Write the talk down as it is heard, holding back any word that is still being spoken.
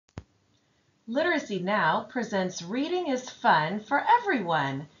Literacy Now presents Reading is Fun for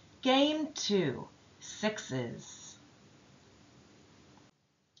Everyone, Game 2, Sixes.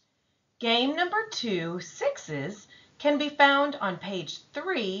 Game number 2, Sixes, can be found on page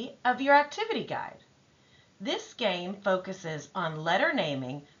 3 of your activity guide. This game focuses on letter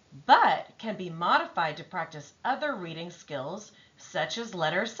naming, but can be modified to practice other reading skills, such as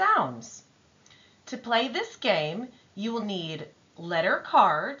letter sounds. To play this game, you will need letter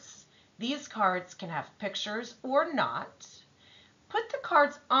cards. These cards can have pictures or not. Put the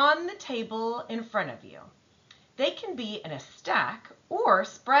cards on the table in front of you. They can be in a stack or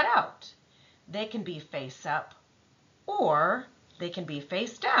spread out. They can be face up or they can be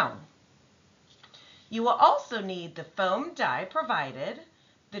face down. You will also need the foam die provided,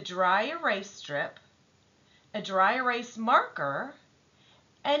 the dry erase strip, a dry erase marker,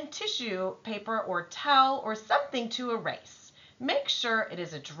 and tissue paper or towel or something to erase. Make sure it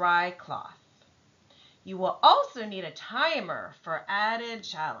is a dry cloth. You will also need a timer for added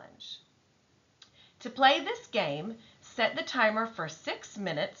challenge. To play this game, set the timer for 6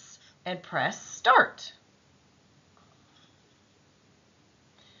 minutes and press start.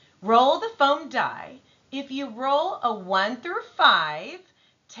 Roll the foam die. If you roll a 1 through 5,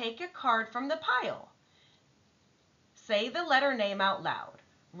 take a card from the pile. Say the letter name out loud.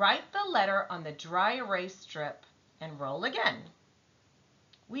 Write the letter on the dry erase strip and roll again.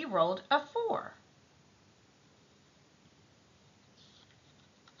 We rolled a 4.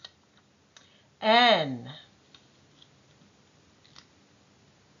 N.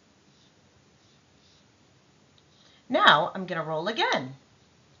 Now I'm going to roll again.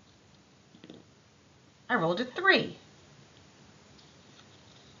 I rolled a 3.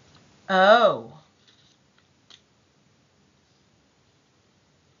 O.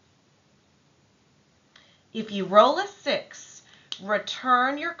 If you roll a 6,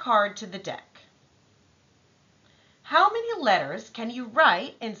 return your card to the deck. How many letters can you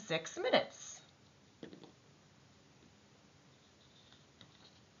write in 6 minutes?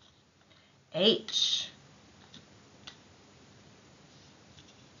 H.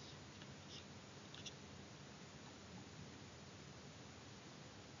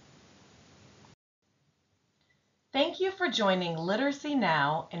 Thank you for joining Literacy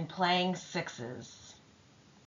Now and playing Sixes.